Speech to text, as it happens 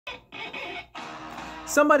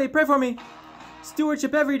Somebody pray for me.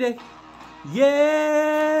 Stewardship every day.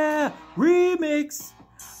 Yeah! Remix!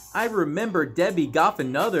 I remember Debbie Goff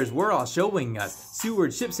and others were all showing us.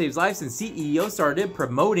 Stewardship saves lives and CEO started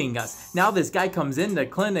promoting us. Now this guy comes in the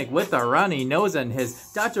clinic with a runny nose and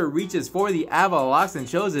his doctor reaches for the Avelox and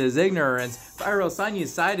shows his ignorance. Viral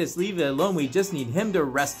sinusitis, leave it alone, we just need him to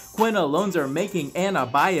rest. Quinolones are making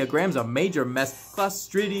antibiograms a major mess.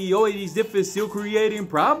 Clostridioides, difficile, creating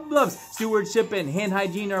problems. Stewardship and hand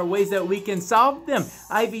hygiene are ways that we can solve them.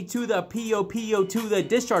 IV to the PO to the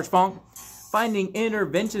discharge funk. Finding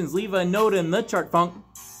interventions, leave a note in the chart funk.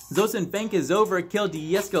 Zosyn vanc is overkill,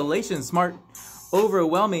 de-escalation smart.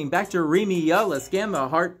 Overwhelming bacteremia, let's scan the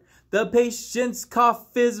heart. The patient's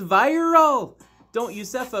cough is viral. Don't use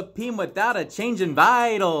cefepime without a change in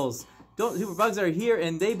vitals. Superbugs are here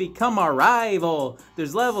and they become our rival.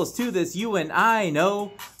 There's levels to this, you and I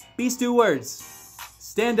know. Be stewards.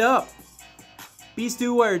 Stand up. Be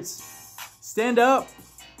stewards. Stand up.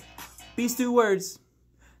 Be stewards.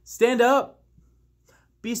 Stand up.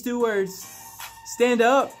 Be stewards. Stand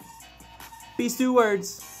up. Be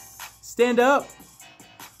stewards. Stand up.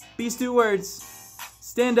 Be stewards.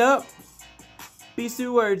 Stand up. Be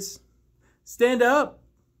stewards. Stand up.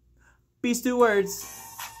 Be stewards.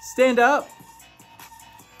 Stand up.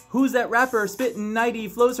 Who's that rapper spitting 90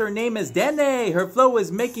 flows? Her name is Dani. Her flow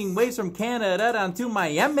is making waves from Canada down to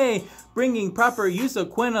Miami, bringing proper use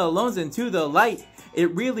of quinolones into the light.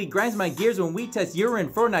 It really grinds my gears when we test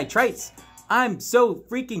urine for nitrites. I'm so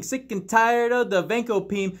freaking sick and tired of the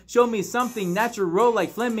vancomycin. Show me something natural like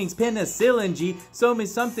Fleming's penicillin G. Show me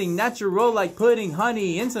something natural like putting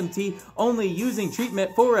honey in some tea. Only using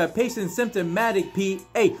treatment for a patient's symptomatic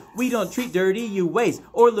PA. We don't treat dirty you waste,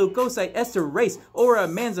 or leukocyte esterase, or a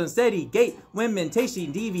man's unsteady gait when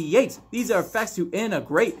mentation deviates. These are facts to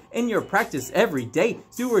integrate in your practice every day.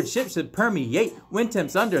 Stewardship should permeate when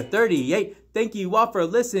temps under 38. Thank you all for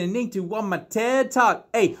listening to all my TED Talk.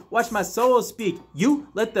 Hey, watch my soul speak. You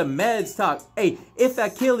let the meds talk. Hey, if I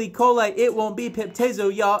kill E. coli, it won't be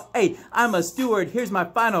Peptazo, y'all. Hey, I'm a steward. Here's my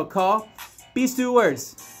final call. Be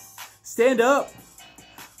stewards. Stand up.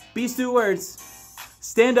 Be stewards.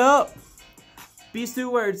 Stand up. Be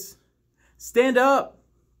stewards. Stand up.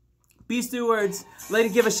 Be stewards. Let me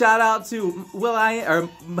give a shout out to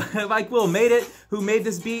Mike Will made it, who made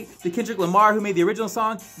this beat, to Kendrick Lamar, who made the original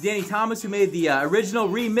song, Dani Thomas, who made the original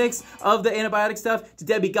remix of the antibiotic stuff, to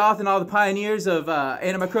Debbie Goff and all the pioneers of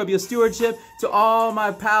antimicrobial stewardship, to all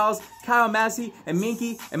my pals, Kyle Massey and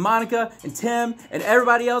Minky and Monica and Tim and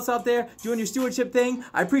everybody else out there doing your stewardship thing.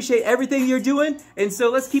 I appreciate everything you're doing, and so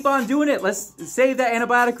let's keep on doing it. Let's save that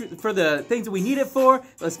antibiotic for the things that we need it for.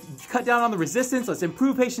 Let's cut down on the resistance. Let's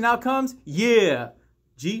improve patient outcomes. Yeah.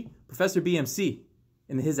 G, Professor BMC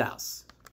in his house.